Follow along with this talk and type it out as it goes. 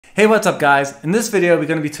Hey, what's up guys? In this video, we're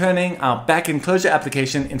going to be turning our backend Clojure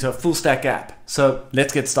application into a full stack app. So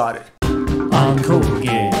let's get started.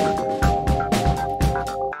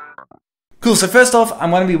 Cool, so first off, I'm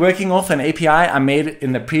going to be working off an API I made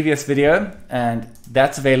in the previous video, and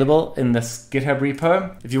that's available in this GitHub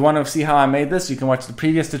repo. If you want to see how I made this, you can watch the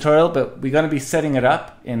previous tutorial, but we're going to be setting it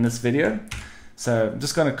up in this video. So I'm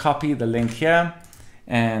just going to copy the link here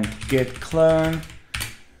and git clone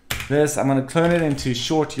this. I'm going to clone it into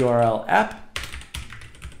short URL app.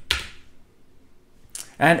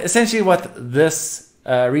 And essentially what this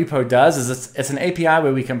repo does is it's an API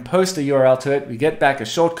where we can post a URL to it. We get back a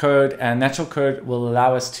short code, and that short code will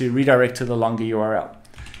allow us to redirect to the longer URL.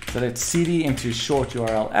 So let's cd into short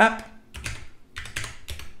URL app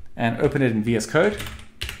and open it in VS Code.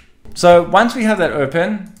 So once we have that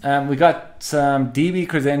open, we got some DB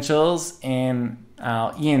credentials in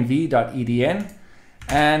our env.edn,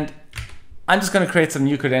 and I'm just going to create some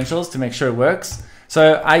new credentials to make sure it works.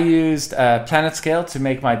 So I used Planet Scale to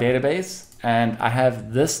make my database, and I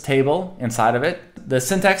have this table inside of it. The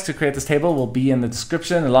syntax to create this table will be in the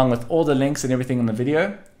description along with all the links and everything in the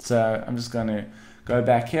video. So I'm just going to go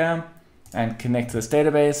back here and connect to this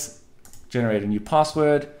database, generate a new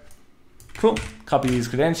password. Cool, copy these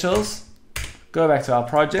credentials, go back to our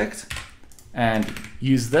project and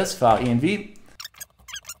use this for our env.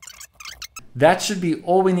 That should be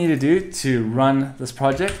all we need to do to run this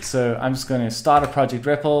project. So I'm just going to start a project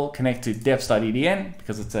REPL, connect to deps.edn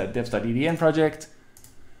because it's a deps.edn project.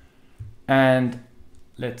 And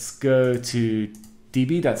let's go to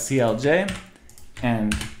db.clj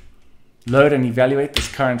and load and evaluate this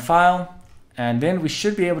current file. And then we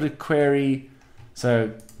should be able to query,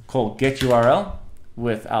 so call get URL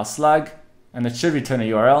with our slug, and it should return a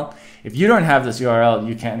URL. If you don't have this URL,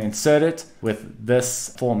 you can insert it with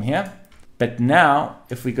this form here. But now,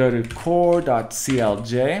 if we go to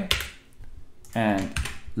core.clj and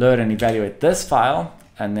load and evaluate this file,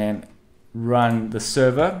 and then run the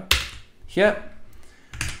server here,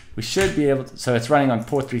 we should be able to, so it's running on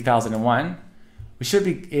port 3001, we should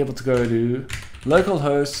be able to go to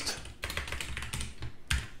localhost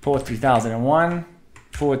port 3001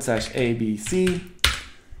 /ABC,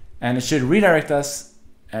 and it should redirect us,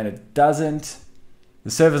 and it doesn't. The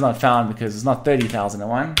server's not found because it's not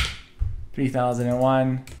 30,001.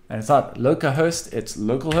 3001, and it's not localhost, it's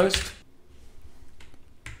localhost.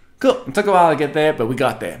 Cool, it took a while to get there, but we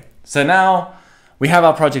got there. So now we have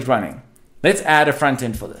our project running. Let's add a front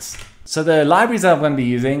end for this. So the libraries that I'm going to be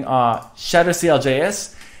using are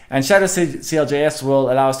Shadow-Cljs, and Shadow-Cljs will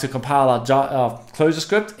allow us to compile our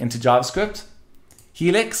ClojureScript into JavaScript.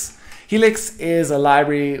 Helix. Helix is a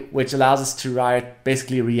library which allows us to write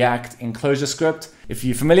basically React in ClojureScript. If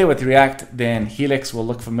you're familiar with React, then Helix will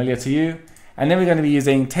look familiar to you. And then we're going to be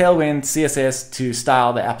using Tailwind CSS to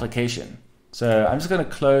style the application. So I'm just going to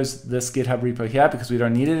close this GitHub repo here because we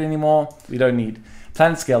don't need it anymore. We don't need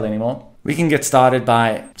Planet Scale anymore. We can get started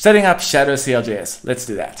by setting up Shadow-Cljs. Let's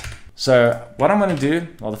do that. So what I'm going to do,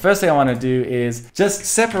 well, the first thing I want to do is just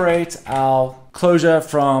separate our Clojure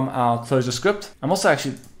from our ClojureScript. I'm also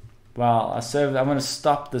actually, well, I'm going to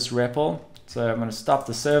stop this REPL. So I'm going to stop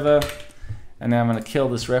the server, and then I'm going to kill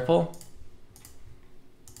this REPL.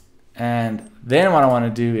 And then what I want to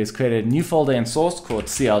do is create a new folder in source called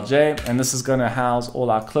CLJ, and this is going to house all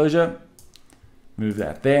our Clojure. Move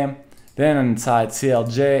that there. Then inside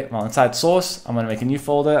CLJ, well, inside source, I'm going to make a new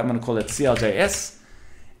folder. I'm going to call it CLJS.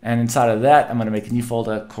 And inside of that, I'm going to make a new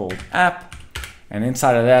folder called app. And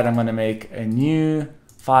inside of that, I'm going to make a new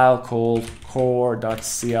file called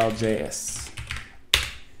core.cljs.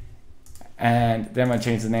 And then I'm going to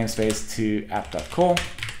change the namespace to app.core.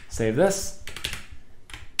 Save this.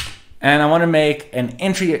 And I want to make an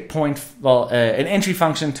entry point, well, an entry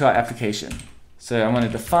function to our application. So I'm going to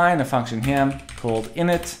define a function here called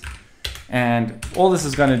init. And all this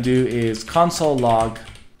is going to do is console.log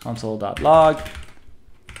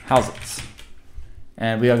house it.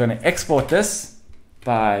 And we are going to export this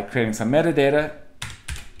by creating some metadata.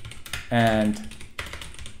 And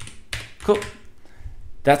cool.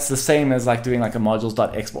 That's the same as like doing like a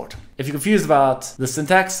modules.export. If you're confused about the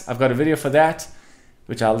syntax, I've got a video for that,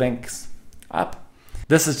 which I'll link up.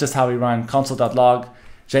 This is just how we run console.log.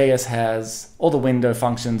 JS has all the window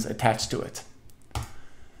functions attached to it.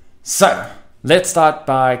 So let's start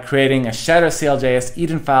by creating a Shadow-Cljs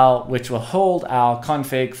Eden file, which will hold our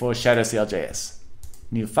config for Shadow-Cljs.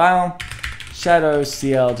 New file,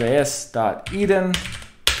 Shadow-Cljs.eden,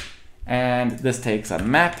 and this takes a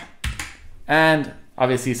map and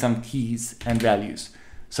obviously some keys and values.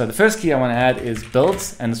 So the first key I want to add is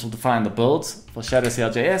builds, and this will define the builds for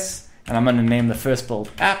Shadow-Cljs, and I'm going to name the first build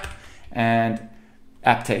app, and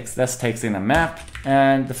app takes. This takes in a map.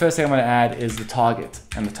 And the first thing I'm going to add is the target.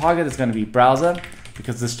 And the target is going to be browser,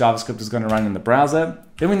 because this JavaScript is going to run in the browser.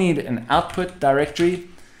 Then we need an output directory.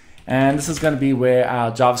 And this is going to be where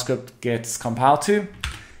our JavaScript gets compiled to.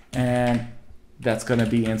 And that's going to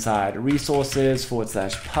be inside resources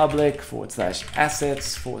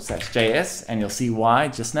 /public/assets/JS. And you'll see why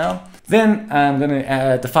just now. Then I'm going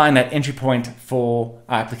to define that entry point for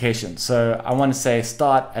our application. So I want to say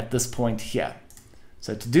start at this point here.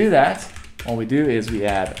 So to do that, all we do is we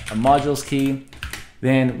add a modules key.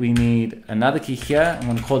 Then we need another key here. I'm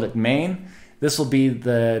going to call it main. This will be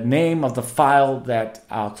the name of the file that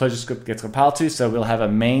our Clojure script gets compiled to. So we'll have a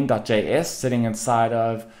main.js sitting inside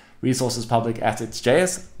of resources public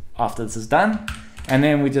assets.js after this is done. And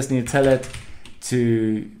then we just need to tell it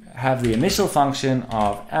to have the initial function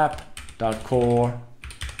of app.core,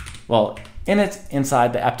 well, init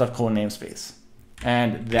inside the app.core namespace.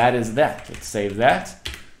 And that is that. Let's save that.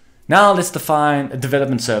 Now let's define a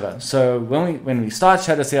development server. So when we start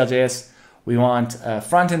Shadow-Cljs, we want a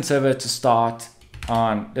front-end server to start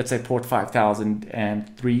on, let's say, port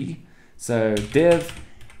 5003. So dev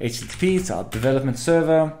HTTP, so our development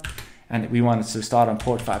server, and we want it to start on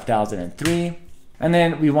port 5003. And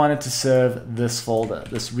then we want it to serve this folder,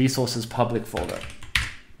 this resources public folder.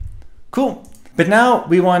 Cool. But now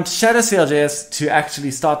we want Shadow-Cljs to actually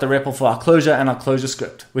start the REPL for our Clojure and our Clojure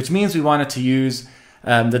script, which means we want it to use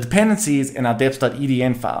the dependencies in our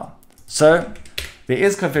deps.edn file. So there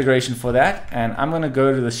is configuration for that, and I'm going to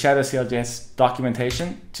go to the Shadow-Cljs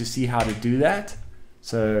documentation to see how to do that.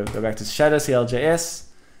 So go back to Shadow-Cljs,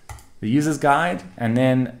 the user's guide, and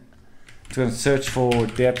then I'm going to search for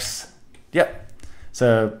deps. Yep.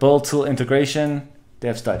 So build tool integration,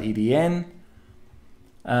 deps.edn.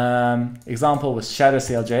 Example was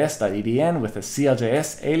Shadow-Cljs.edn with a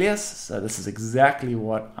CLJS alias. So this is exactly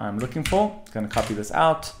what I'm looking for. I'm going to copy this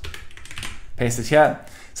out, paste it here.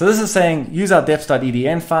 So this is saying use our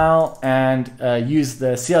deps.edn file and use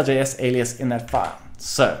the CLJS alias in that file.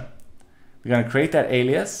 So we're going to create that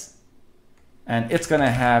alias, and it's going to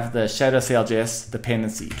have the Shadow-Cljs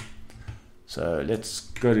dependency. So let's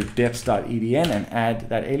go to deps.edn and add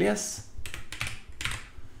that alias.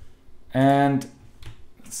 And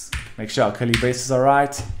let's make sure our curly braces are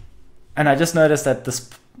right. And I just noticed that this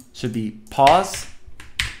should be pause.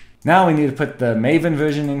 Now we need to put the Maven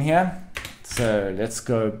version in here. So let's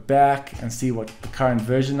go back and see what the current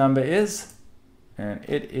version number is. And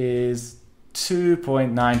it is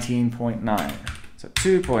 2.19.9. So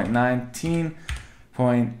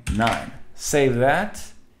 2.19.9. Save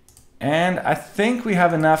that. And I think we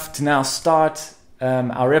have enough to now start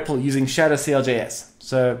our REPL using Shadow-Cljs.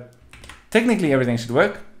 So technically everything should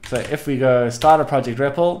work. So if we go start a project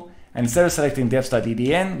REPL, and instead of selecting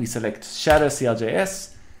deps.edn, we select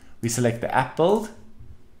Shadow-Cljs, we select the app build.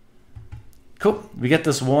 Cool, we get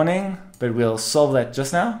this warning, but we'll solve that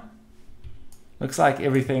just now. Looks like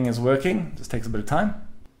everything is working, just takes a bit of time.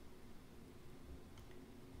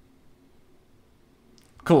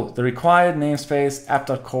 Cool, the required namespace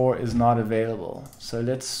app.core is not available. So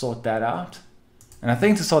let's sort that out. And I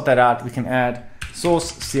think to sort that out, we can add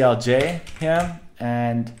source CLJ here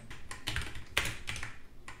and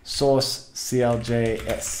source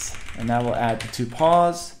CLJS. And that will add the two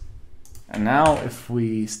pars. And now if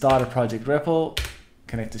we start a project REPL,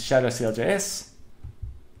 connect to Shadow-Cljs.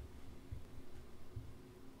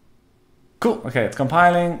 Cool, okay, it's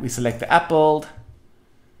compiling. We select the app build.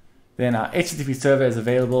 Then our HTTP server is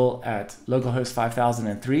available at localhost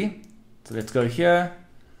 5003. So let's go here.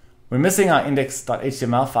 We're missing our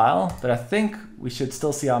index.html file, but I think we should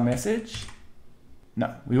still see our message.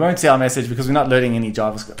 No, we won't see our message because we're not loading any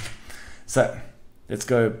JavaScript. So let's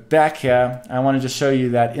go back here. I want to just show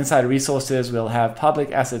you that inside resources, we'll have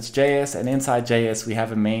public assets.js, and inside JS, we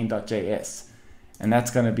have a main.js. And that's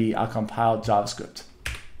going to be our compiled JavaScript.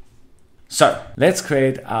 So let's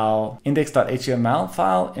create our index.html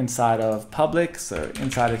file inside of public. So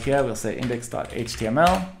inside of here, we'll say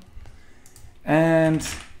index.html. And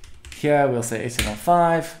here we'll say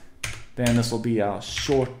HTML5. Then this will be our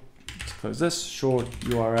short, let's close this, short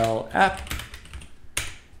URL app.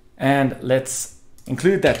 And let's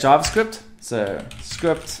include that JavaScript. So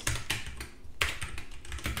script,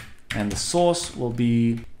 and the source will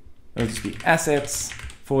be, it'll just be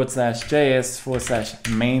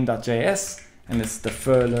assets/js/main.js, and let's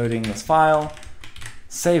defer loading this file.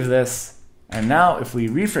 Save this, and now if we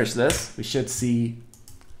refresh this, we should see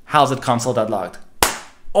how's it console.logged.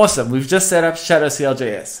 Awesome, we've just set up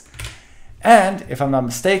Shadow-Cljs. And if I'm not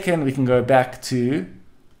mistaken, we can go back to,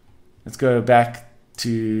 let's go back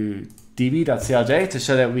to db.clj to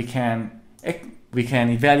show that we can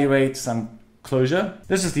evaluate some Clojure.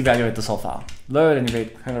 Let's just evaluate this whole file. Load and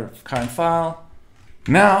evaluate current file.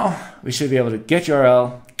 Now we should be able to get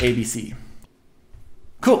URL ABC.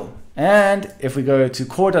 Cool. And if we go to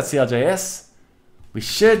core.cljs, we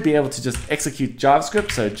should be able to just execute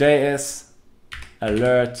JavaScript. So JS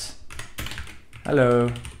alert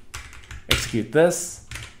hello, execute this.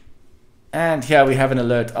 And here we have an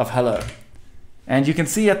alert of hello. And you can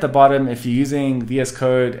see at the bottom, if you're using VS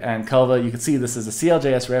Code and Clojure, you can see this is a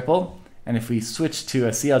CLJS REPL. And if we switch to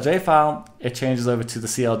a CLJ file, it changes over to the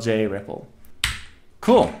CLJ REPL.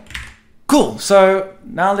 Cool. Cool. So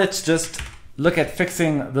now let's just look at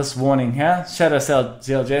fixing this warning here.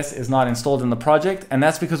 Shadow-Cljs is not installed in the project, and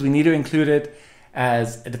that's because we need to include it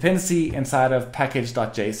as a dependency inside of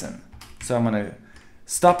package.json. So I'm going to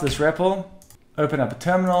stop this REPL, open up a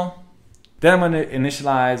terminal. Then I'm going to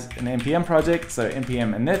initialize an npm project, so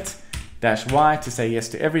npm init-y to say yes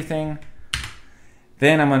to everything.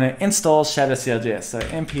 Then I'm going to install Shadow-Cljs, so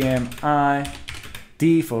npm I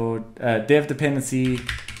d for dev dependency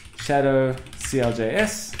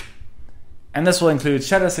Shadow-Cljs. And this will include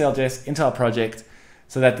Shadow-Cljs into our project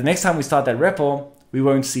so that the next time we start that REPL, we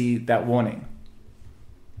won't see that warning.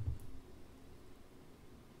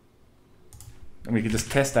 And we can just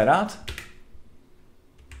test that out.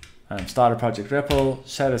 Start a project REPL,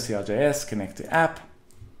 Shadow-Cljs, connect to app.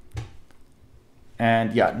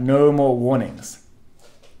 And yeah, no more warnings.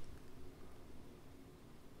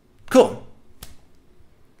 Cool.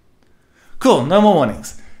 Cool, no more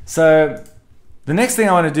warnings. So the next thing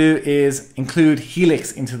I want to do is include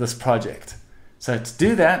Helix into this project. So to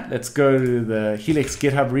do that, let's go to the Helix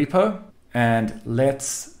GitHub repo and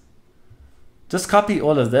let's just copy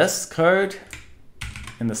all of this code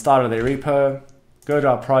in the start of their repo, go to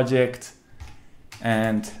our project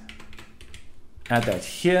and add that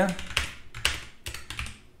here.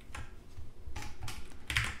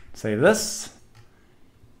 Save this.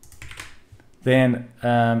 Then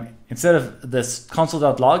instead of this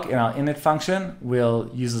console.log in our init function,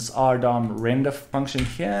 we'll use this rdom render function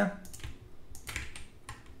here.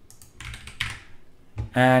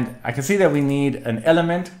 And I can see that we need an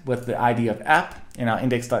element with the ID of app in our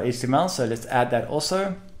index.html. So let's add that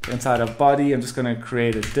also. Inside of body, I'm just going to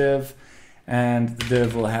create a div, and the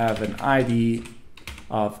div will have an ID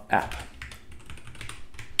of app.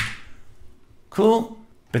 Cool.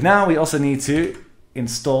 But now we also need to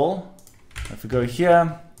install. If we go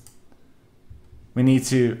here, we need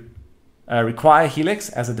to require Helix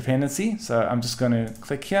as a dependency. So I'm just going to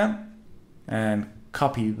click here and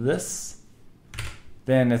copy this.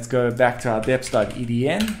 Then let's go back to our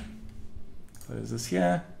deps.edn. Close this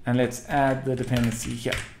here, and let's add the dependency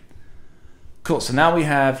here. Cool, so now we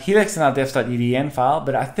have Helix in our deps.edn file,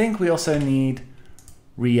 but I think we also need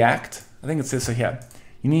React. I think it says so here.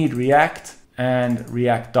 You need React and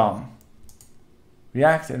React DOM.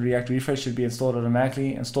 React and React Refresh should be installed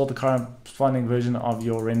automatically. Install the corresponding version of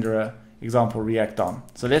your renderer, example React DOM.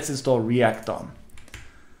 So let's install React DOM.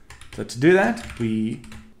 So to do that, we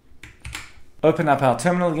open up our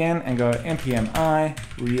terminal again and go npm I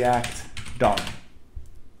react DOM.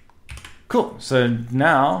 Cool. So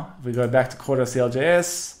now if we go back to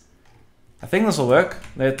core.cljs, I think this will work.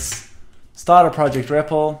 Let's start a project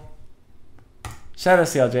REPL,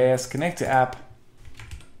 Shadow-Cljs, connect to app,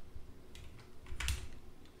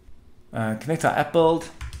 connect to our app build,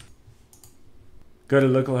 go to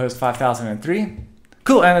localhost 5003.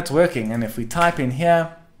 Cool, and it's working. And if we type in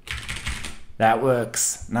here, that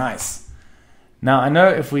works. Nice. Now I know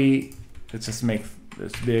if we, let's just make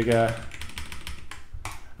this bigger.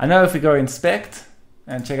 I know if we go inspect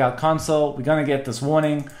and check out console, we're going to get this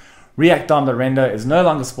warning. React DOM.render is no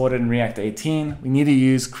longer supported in React 18. We need to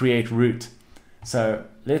use create root. So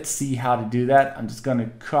let's see how to do that. I'm just going to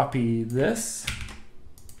copy this.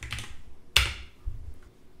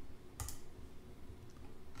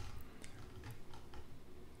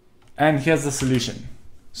 And here's the solution.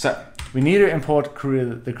 So we need to import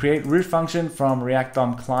the create root function from React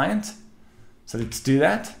DOM client. So let's do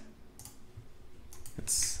that.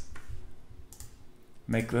 Let's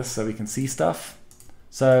make this so we can see stuff.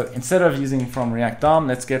 So instead of using from React DOM,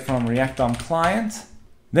 let's get from React DOM client.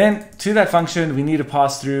 Then to that function, we need to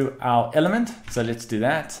pass through our element. So let's do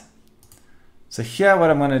that. So here, what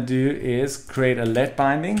I'm going to do is create a let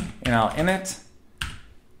binding in our init.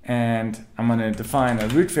 And I'm going to define a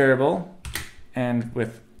root variable, and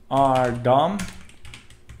with rdom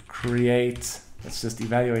create, let's just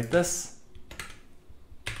evaluate this.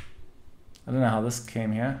 I don't know how this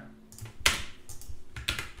came here.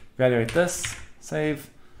 Evaluate this, save.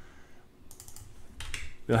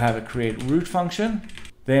 We'll have a create root function.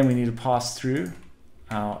 Then we need to pass through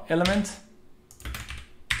our element.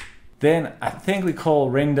 Then I think we call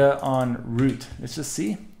render on root. Let's just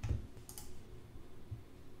see.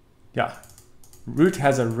 Yeah, root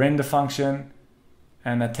has a render function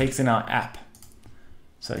and that takes in our app.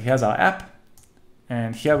 So here's our app,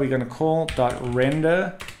 and here we're going to call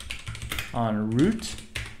 .render on root,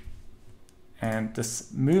 and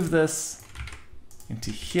just move this into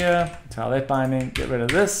here, into our let binding, get rid of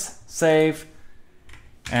this, save,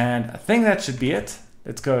 and I think that should be it.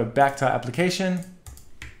 Let's go back to our application.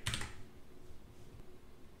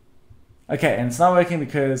 Okay, and it's not working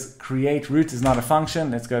because create root is not a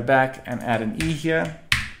function. Let's go back and add an E here,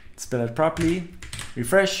 spell it properly,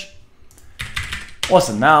 refresh.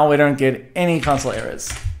 Awesome, now we don't get any console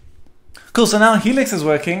errors. Cool, so now Helix is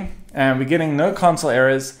working and we're getting no console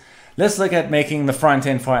errors. Let's look at making the front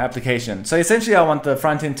end for our application. So essentially I want the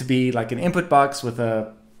front end to be like an input box with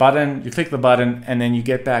a button. You click the button and then you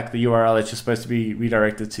get back the URL that you're supposed to be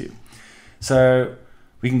redirected to. So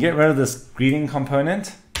we can get rid of this greeting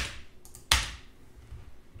component.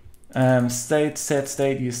 State, set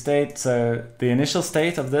state, use state. So the initial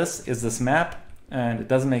state of this is this map, and it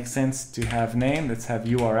doesn't make sense to have name. Let's have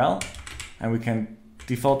URL, and we can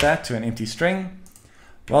default that to an empty string.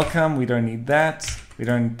 Welcome, we don't need that. We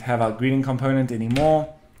don't have our greeting component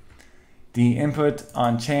anymore. The input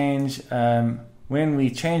on change, when we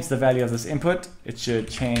change the value of this input, it should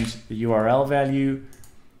change the URL value,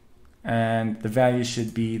 and the value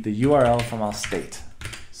should be the URL from our state.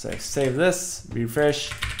 So save this,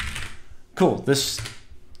 refresh. Cool, this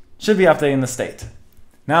should be updating the state.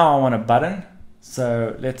 Now I want a button,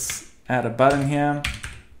 so let's add a button here,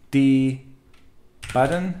 D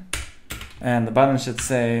button, and the button should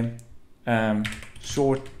say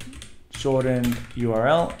shortened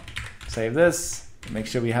URL. Save this, make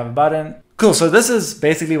sure we have a button. Cool, so this is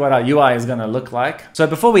basically what our UI is gonna look like. So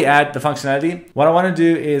before we add the functionality, what I wanna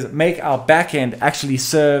do is make our backend actually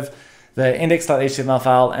serve the index.html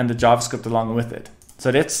file and the JavaScript along with it. So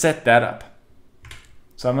let's set that up.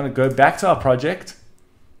 So I'm going to go back to our project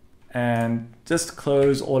and just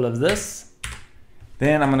close all of this.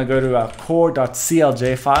 Then I'm going to go to our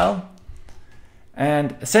core.clj file.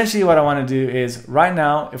 And essentially what I want to do is right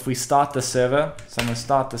now, if we start the server, so I'm going to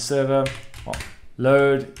start the server,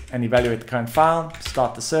 load and evaluate the current file,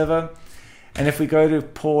 start the server. And if we go to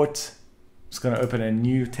port, I'm just going to open a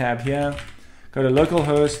new tab here, go to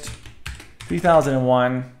localhost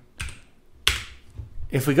 3001.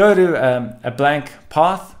 If we go to a blank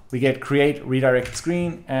path, we get create redirect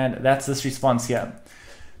screen, and that's this response here.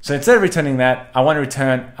 So instead of returning that, I want to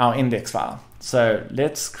return our index file. So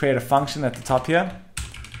let's create a function at the top here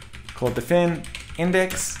called define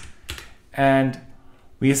index, and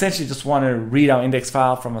we essentially just want to read our index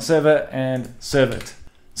file from a server and serve it.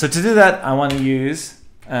 So to do that, I want to use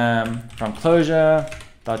from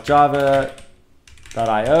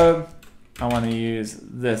clojure.java.io, I want to use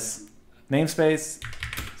this namespace.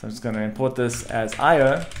 So I'm just going to import this as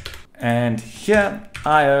IO, and here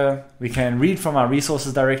IO, we can read from our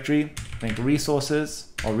resources directory, I think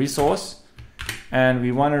resources or resource, and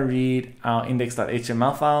we want to read our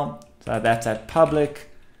index.html file. So that's at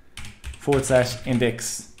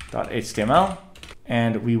public/index.html,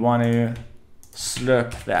 and we want to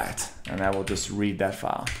slurp that, and that will just read that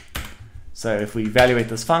file. So if we evaluate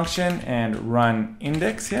this function and run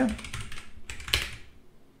index here,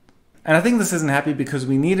 and I think this isn't happy because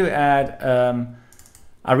we need to add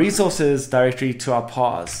our resources directory to our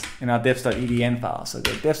pars in our deps.edn file. So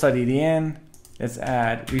go deps.edn, let's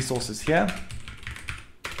add resources here.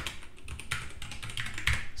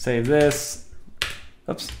 Save this.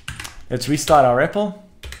 Oops. Let's restart our REPL.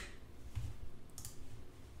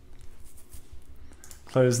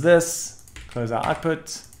 Close this, close our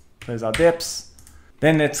output, close our deps.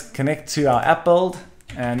 Then let's connect to our app build.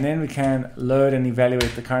 And then we can load and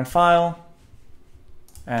evaluate the current file.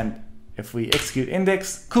 And if we execute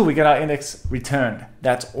index, cool, we get our index returned.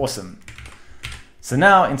 That's awesome. So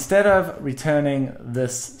now instead of returning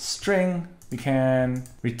this string, we can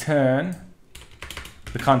return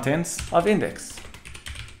the contents of index.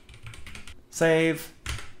 Save,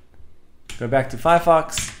 go back to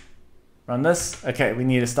Firefox, run this. Okay, we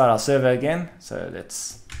need to start our server again. So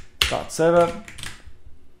let's start server.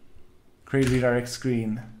 Create redirect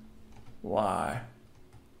screen. Why?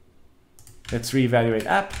 Let's reevaluate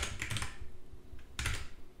app.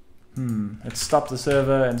 Let's stop the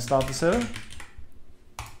server and start the server.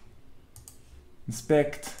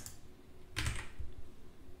 Inspect.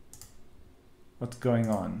 What's going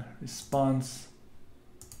on? Response.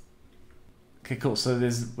 Okay, cool. So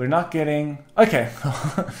we're not getting, okay.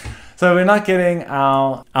 So we're not getting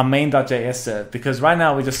our main.js serve because right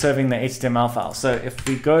now we're just serving the HTML file. So if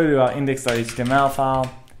we go to our index.html file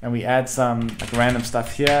and we add some like random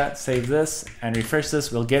stuff here, save this and refresh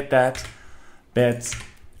this, we'll get that, but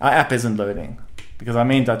our app isn't loading because our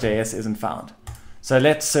main.js isn't found. So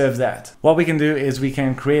let's serve that. What we can do is we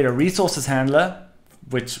can create a resources handler,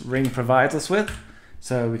 which Ring provides us with.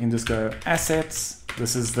 So we can just go assets.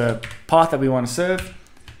 This is the path that we want to serve.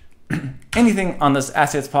 Anything on this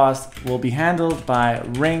assets path will be handled by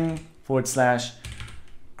ring/create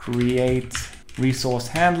resource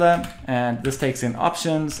handler. And this takes in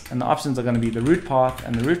options, and the options are going to be the root path,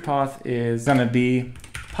 and the root path is going to be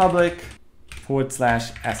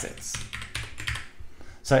public/assets.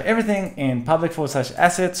 So everything in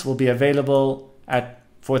public/assets will be available at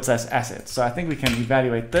 /assets. So I think we can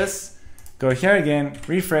evaluate this, go here again,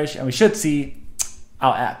 refresh, and we should see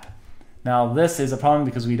our app. Now this is a problem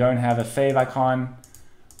because we don't have a fave icon.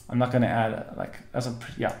 I'm not going to add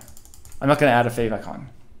I'm not going to add a fave icon.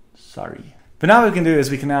 Sorry. But now what we can do is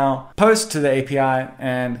we can now post to the API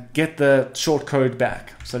and get the short code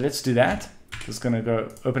back. So let's do that. Just going to go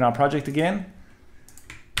open our project again.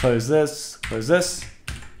 Close this,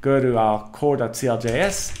 go to our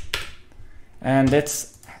core.cljs, and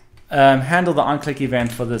let's handle the onClick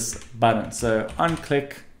event for this button. So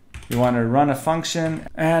onClick, we want to run a function,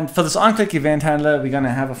 and for this onClick event handler, we're going to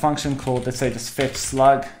have a function called, let's say, just fetch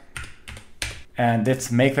slug, and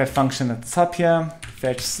let's make that function at the top here,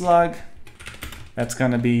 fetch slug. That's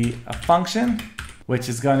going to be a function which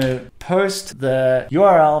is going to post the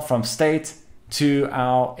URL from state to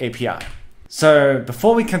our API. So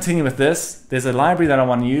before we continue with this, there's a library that I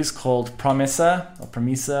want to use called Promissa.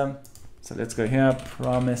 So let's go here,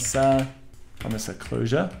 Promissa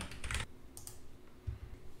Clojure.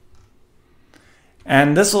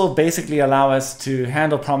 And this will basically allow us to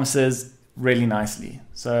handle promises really nicely.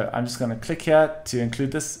 So I'm just going to click here to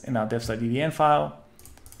include this in our deps.edn file.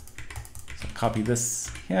 So copy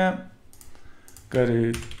this here, go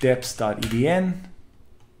to deps.edn,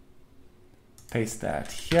 paste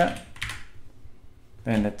that here.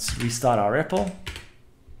 Then let's restart our REPL.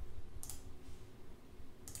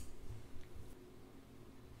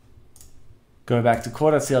 Go back to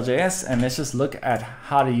core.cljs and let's just look at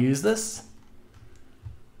how to use this.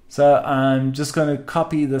 So I'm just going to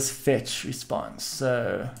copy this fetch response.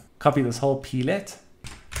 So copy this whole plet,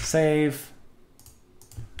 save.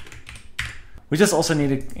 We just also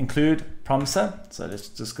need to include Promissa. So let's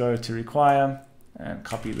just go to require and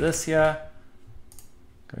copy this here.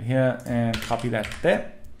 Go here and copy that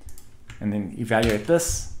there, and then evaluate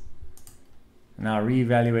this. Now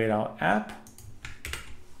reevaluate our app.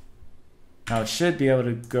 Now it should be able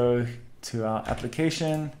to go to our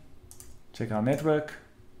application, check our network,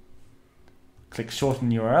 click shorten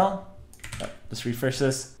URL. Let's refresh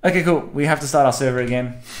this. Okay, cool. We have to start our server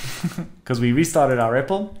again because we restarted our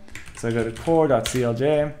REPL. So go to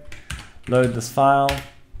core.clj, load this file,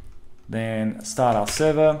 then start our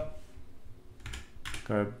server.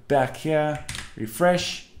 Go back here,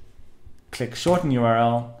 refresh, click shorten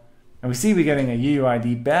URL, and we see we're getting a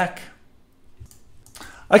UUID back.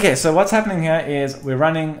 Okay, so what's happening here is we're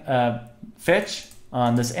running a fetch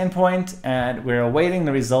on this endpoint and we're awaiting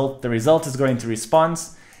the result. The result is going to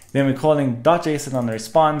response. Then we're calling .json on the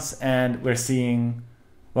response and we're seeing,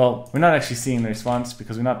 well, we're not actually seeing the response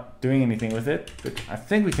because we're not doing anything with it, but I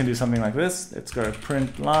think we can do something like this. Let's go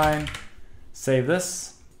print line, save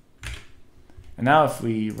this. And now if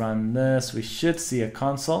we run this, we should see a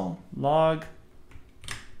console log.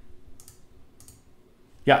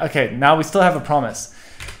 Yeah, okay, now we still have a promise.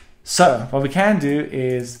 So what we can do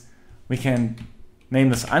is we can name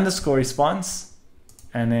this underscore response.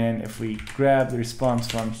 And then if we grab the response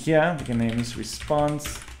from here, we can name this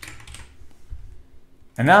response.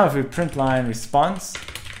 And now if we print line response,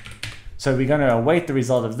 so we're going to await the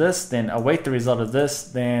result of this, then await the result of this,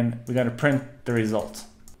 then we're going to print the result.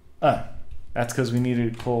 That's because we need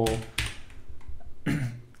to call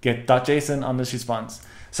get .json on this response.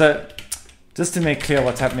 So just to make clear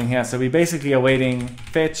what's happening here, so we're basically awaiting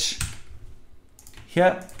fetch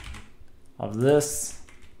here of this,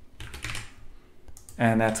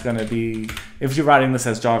 and that's going to be, if you're writing this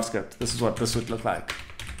as JavaScript, this is what this would look like.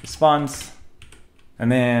 Response,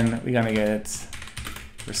 and then we're going to get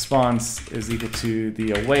response is equal to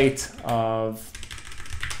the await of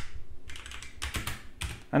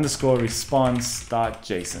underscore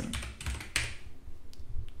response.json.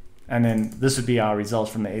 And then this would be our result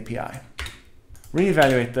from the API.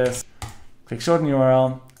 Reevaluate this, click shorten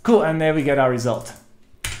URL. Cool, and there we get our result.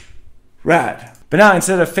 Rad. But now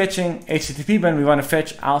instead of fetching HTTP bin, we want to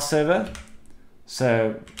fetch our server.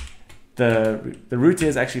 So the root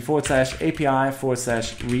is actually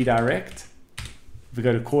 /API/redirect. If we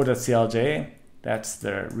go to core.clj, that's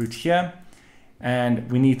the root here.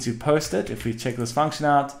 and we need to post it. If we check this function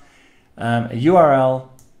out, a URL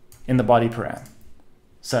in the body param.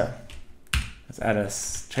 So let's add a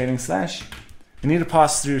trailing slash. We need to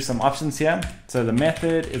pass through some options here. So the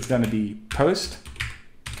method is going to be post.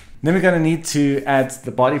 Then we're going to need to add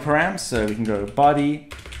the body param. So we can go body,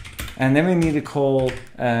 and then we need to call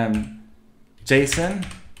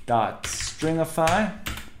JSON.stringify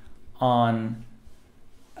on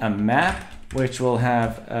a map, which will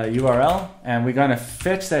have a URL, and we're going to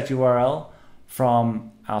fetch that URL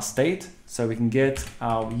from our state. So we can get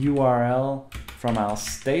our URL from our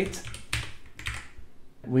state.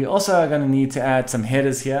 We also are going to need to add some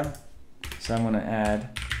headers here. So I'm going to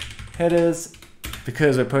add headers.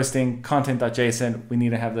 Because we're posting content.json, we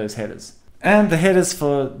need to have those headers. And the headers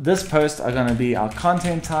for this post are going to be our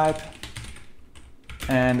content type,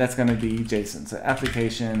 and that's going to be JSON. So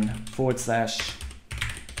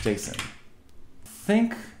application/JSON. I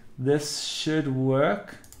think this should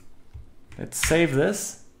work. Let's save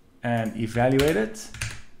this and evaluate it.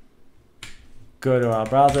 Go to our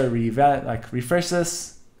browser, refresh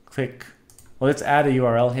this, click. Well, let's add a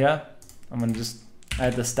URL here. I'm going to just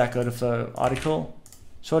add the Stack Overflow article,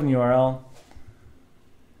 shorten URL.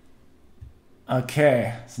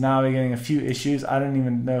 Okay, so now we're getting a few issues. I don't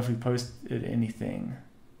even know if we posted anything.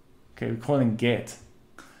 Okay, we're calling get.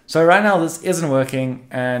 So right now this isn't working,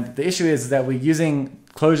 and the issue is that we're using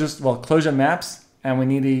Clojure maps, and we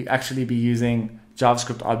need to actually be using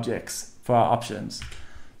JavaScript objects for our options.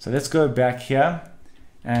 So let's go back here,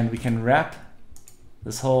 and we can wrap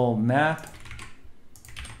this whole map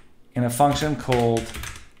in a function called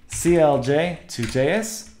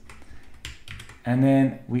CLJ2JS. And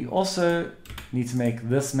then we also need to make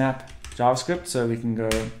this map JavaScript, so we can go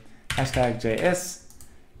 #JS,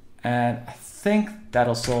 and I think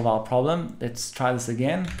that'll solve our problem. Let's try this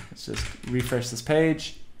again. Let's just refresh this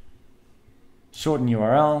page, shorten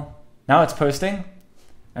URL. Now it's posting,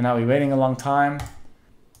 and now we're waiting a long time.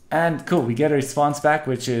 And cool, we get a response back,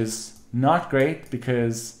 which is not great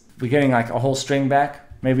because we're getting like a whole string back.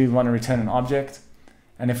 Maybe we want to return an object.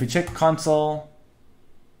 And if we check console,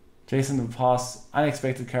 JSON will pass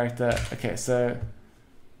unexpected character. Okay, so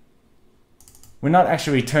we're not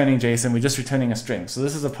actually returning JSON, we're just returning a string. So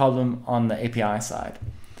this is a problem on the API side.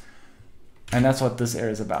 And that's what this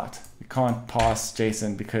error is about. We can't pass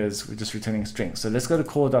JSON because we're just returning a string. So let's go to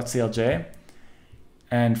core.clj.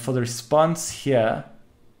 And for the response here,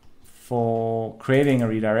 for creating a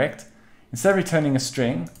redirect, instead of returning a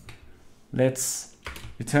string, let's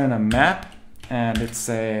return a map, and let's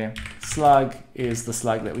say slug is the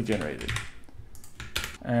slug that we generated.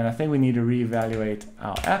 And I think we need to reevaluate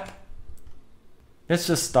our app. Let's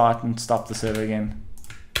just start and stop the server again.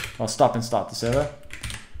 Well, stop and start the server.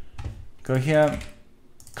 Go here,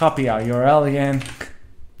 copy our URL again,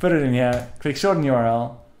 put it in here, click shorten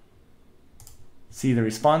URL, see the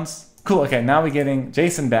response. Cool, okay, now we're getting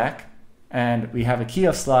JSON back, and we have a key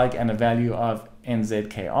of slug and a value of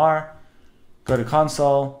nzkr. Go to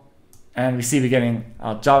console, and we see we're getting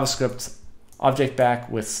our JavaScript object back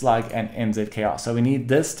with slug and nzkr. So we need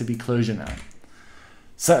this to be Clojure now.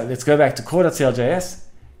 So let's go back to core.cljs,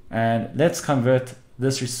 and let's convert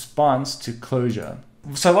this response to Clojure.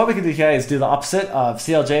 So what we can do here is do the opposite of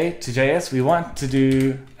CLJ to JS. We want to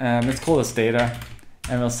do, let's call this data,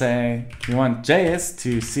 and we'll say we want JS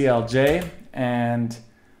to CLJ, and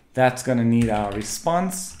that's going to need our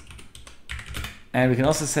response. And we can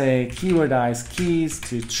also say keywordize keys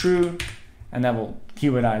to true, and that will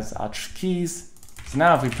keywordize our keys. So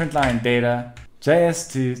now if we print line data,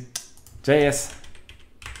 JS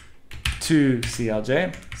to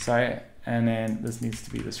CLJ, sorry, and then this needs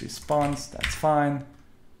to be this response, that's fine.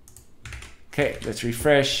 Okay, let's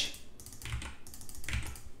refresh,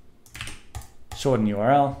 shorten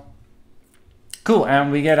URL. Cool,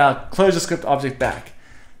 and we get our ClojureScript object back.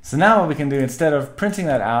 So now what we can do, instead of printing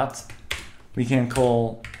that out, we can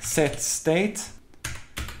call set state,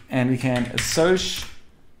 and we can associate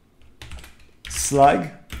slug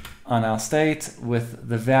on our state with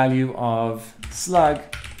the value of slug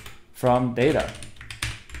from data.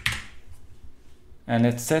 And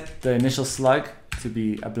let's set the initial slug to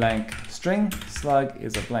be a blank string. Slug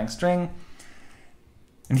is a blank string.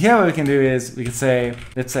 And here what we can do is we can say,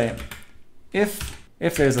 let's say, if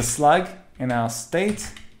there's a slug in our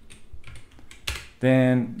state,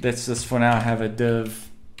 then let's just for now have a div.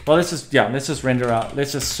 Well, let's just render out,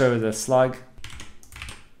 let's just show the slug.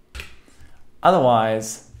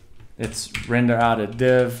 Otherwise, let's render out a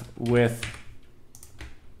div with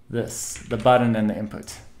this, the button and the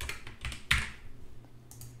input.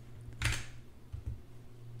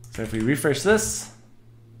 So if we refresh this,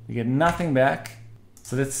 we get nothing back.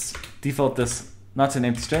 So let's default this not to an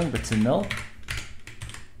empty string, but to null.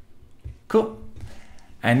 Cool.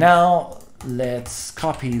 And now let's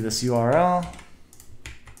copy this URL.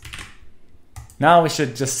 Now we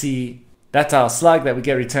should just see that's our slug that we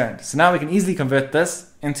get returned. So now we can easily convert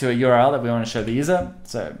this into a URL that we want to show the user.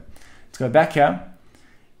 So let's go back here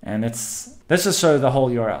and let's just show the whole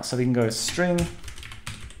URL. So we can go string.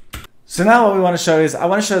 So now what we want to show is, I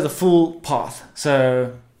want to show the full path.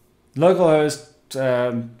 So localhost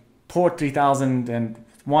port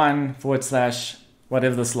 3001 /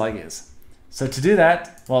 whatever the slug is. So to do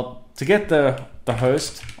that, well, to get the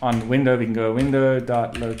host on window, we can go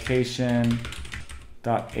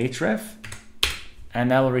window.location.href,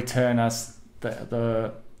 and that will return us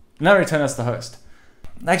the host.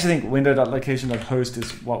 I actually think window.location.host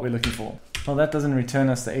is what we're looking for. Well, that doesn't return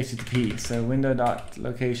us the HTTP. So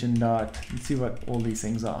window.location. Let's see what all these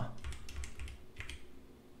things are.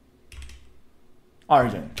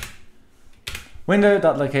 Origin.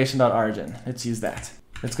 Window.location.origin. Let's use that.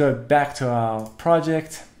 Let's go back to our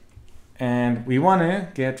project, and we want to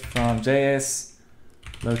get from JS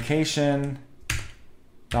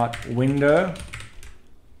location.window.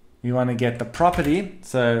 We want to get the property.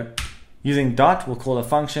 So using dot, we'll call a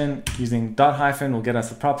function. Using dot hyphen, will get us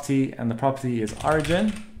the property, and the property is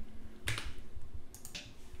origin.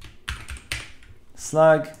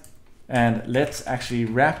 Slug. And let's actually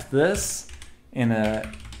wrap this in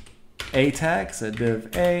a tag, so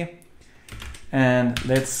div a. And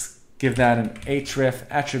let's give that an href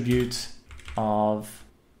attribute of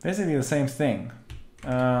basically the same thing.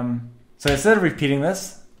 So instead of repeating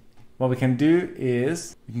this, what we can do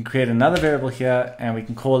is we can create another variable here, and we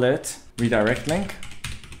can call it redirect link.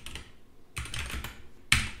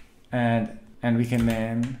 And we can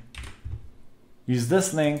then use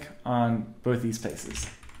this link on both these places.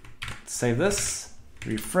 Save this,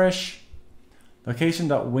 refresh.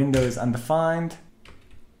 Location.window is undefined.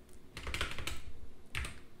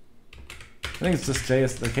 I think it's just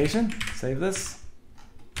JS location. Save this.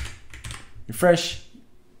 Refresh.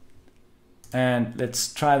 And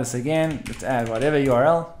let's try this again. Let's add whatever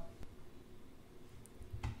URL.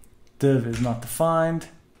 Div is not defined.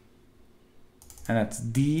 And that's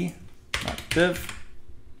D, not div.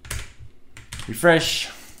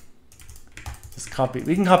 Refresh. Just copy.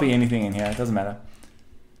 We can copy anything in here. It doesn't matter.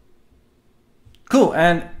 Cool.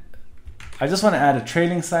 And I just want to add a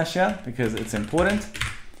trailing slash here because it's important.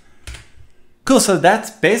 Cool, so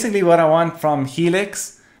that's basically what I want from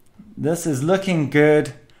Helix. This is looking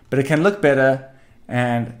good, but it can look better,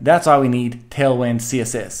 and that's why we need Tailwind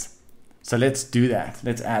CSS. So let's do that.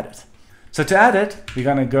 Let's add it. So to add it, we're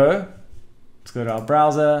gonna let's go to our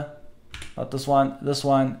browser, not this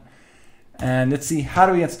one, and let's see, how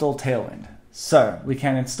do we install Tailwind? So we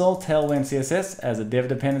can install Tailwind CSS as a dev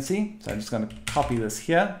dependency. So I'm just gonna copy this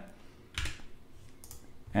here,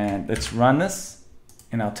 and let's run this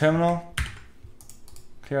in our terminal.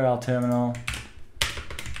 Clear our terminal,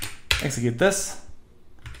 execute this,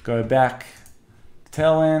 go back to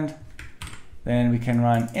Tailwind, then we can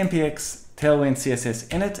run npx Tailwind CSS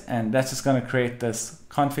init, and that's just going to create this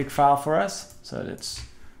config file for us. So let's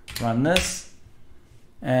run this,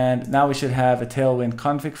 and now we should have a Tailwind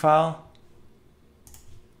config file,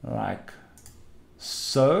 like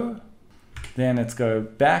so. Then let's go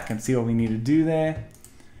back and see what we need to do there.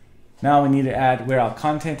 Now we need to add where our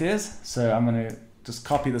content is, so I'm going to just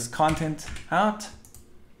copy this content out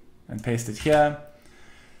and paste it here.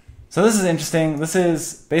 So this is interesting. This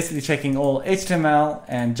is basically checking all HTML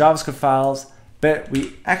and JavaScript files, but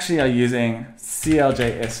we actually are using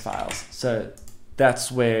CLJS files. So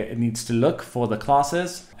that's where it needs to look for the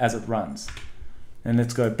classes as it runs. And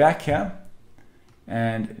let's go back here,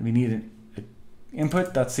 and we need an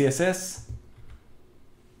input.css.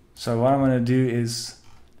 So what I'm going to do is,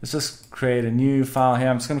 let's just create a new file here.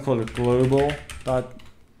 I'm just going to call it global.css.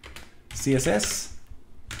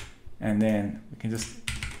 And then we can just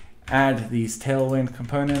add these Tailwind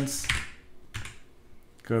components.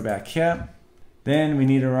 Go back here. Then we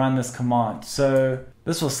need to run this command. So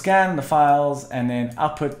this will scan the files and then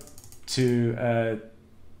output to a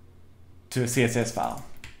CSS file.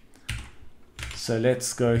 So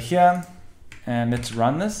let's go here and let's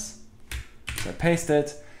run this. So paste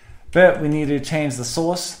it. But we need to change the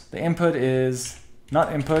source. The input is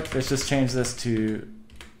not input. Let's just change this to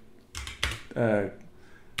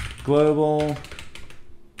global.css,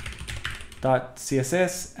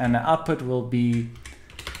 and the output will be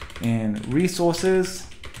in resources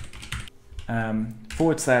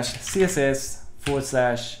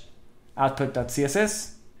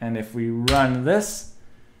 /CSS/output.css. And if we run this,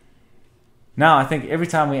 now I think every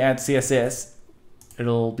time we add CSS,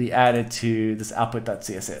 it'll be added to this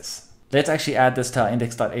output.css. let's actually add this to our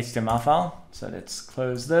index.html file. So let's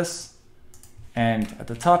close this. And at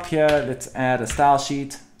the top here, let's add a style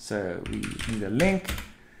sheet. So we need a link.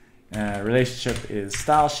 Relationship is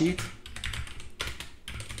style sheet.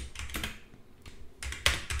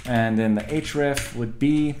 And then the href would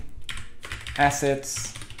be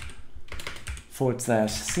assets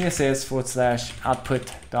 /css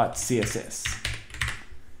 /output.css.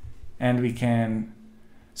 And we can,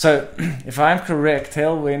 so if I'm correct,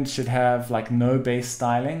 Tailwind should have like no base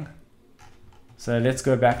styling. So let's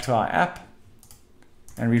go back to our app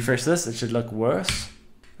and refresh this. It should look worse,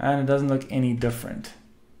 and it doesn't look any different.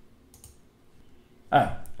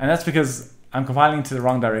 Oh, and that's because I'm compiling to the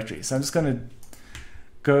wrong directory. So I'm just going to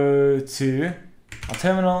go to our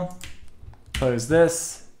terminal, close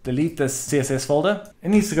this, delete this CSS folder. It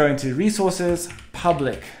needs to go into resources,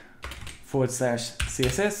 public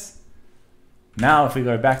 /CSS. Now if we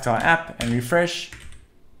go back to our app and refresh,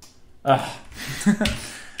 we're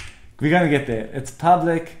going to get there. It's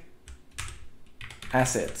public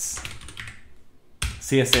assets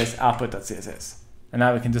CSS output.css. And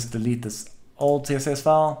now we can just delete this old CSS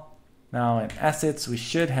file. Now in assets, we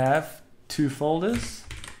should have 2 folders.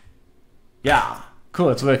 Yeah, cool,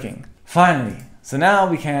 it's working. Finally, so now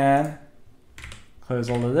we can close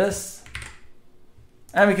all of this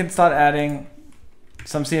and we can start adding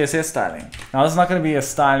some CSS styling. Now this is not going to be a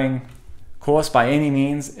styling course by any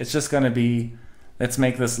means. It's just going to be, let's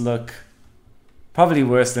make this look probably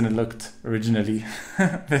worse than it looked originally.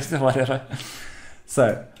 Whatever.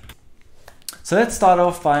 So let's start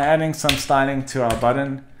off by adding some styling to our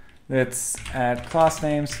button. Let's add class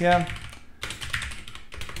names here.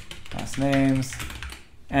 Class names.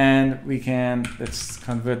 And we can, let's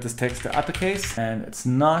convert this text to uppercase, and it's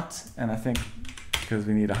not, and I think because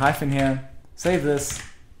we need a hyphen here. Save this.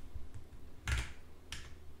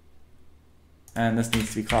 And this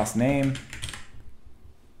needs to be class name.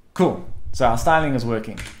 Cool. So our styling is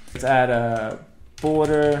working. Let's add a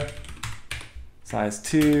border size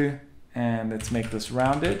 2, and let's make this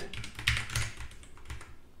rounded.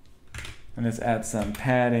 And let's add some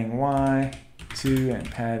padding Y2 and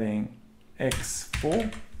padding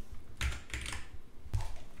X4.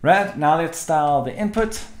 Right, now let's style the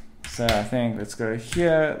input. So I think let's go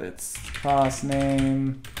here, let's class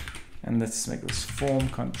name, and let's make this form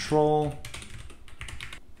control.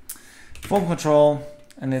 Form control,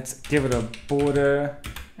 and let's give it a border,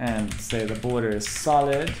 and say the border is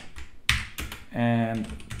solid, and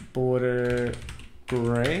border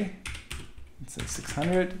gray. Let's say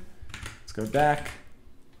 600. Let's go back,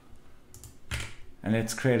 and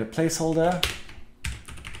let's create a placeholder.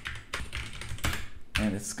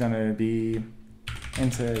 And it's gonna be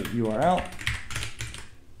enter URL.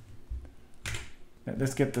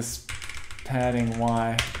 Let's get this padding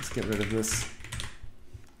Y. Let's get rid of this.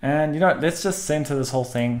 And you know what? Let's just center this whole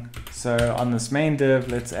thing. So on this main div,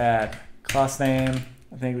 let's add class name.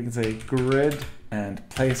 I think we can say grid and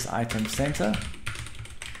place item center.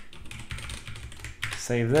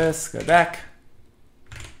 Save this, go back.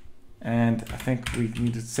 And I think we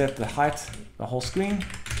need to set the height, the whole screen.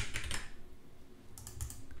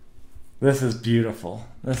 This is beautiful.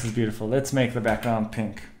 This is beautiful. Let's make the background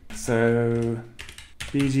pink. So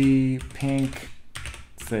BG pink,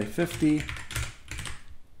 say 50.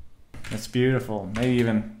 That's beautiful. Maybe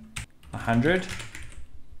even 100.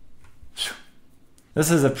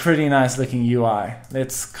 This is a pretty nice looking UI.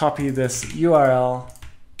 Let's copy this URL,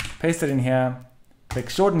 paste it in here, click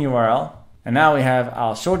shorten URL, and now we have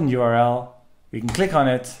our shortened URL. We can click on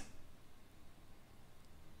it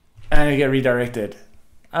and we get redirected.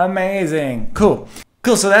 Amazing. Cool.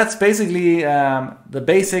 So that's basically the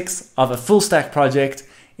basics of a full stack project.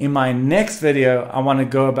 In my next video, I want to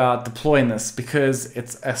go about deploying this because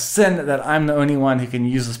it's a sin that I'm the only one who can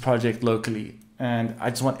use this project locally. And I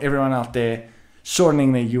just want everyone out there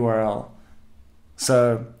shortening their URL.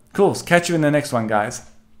 So cool. Catch you in the next one, guys.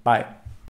 Bye.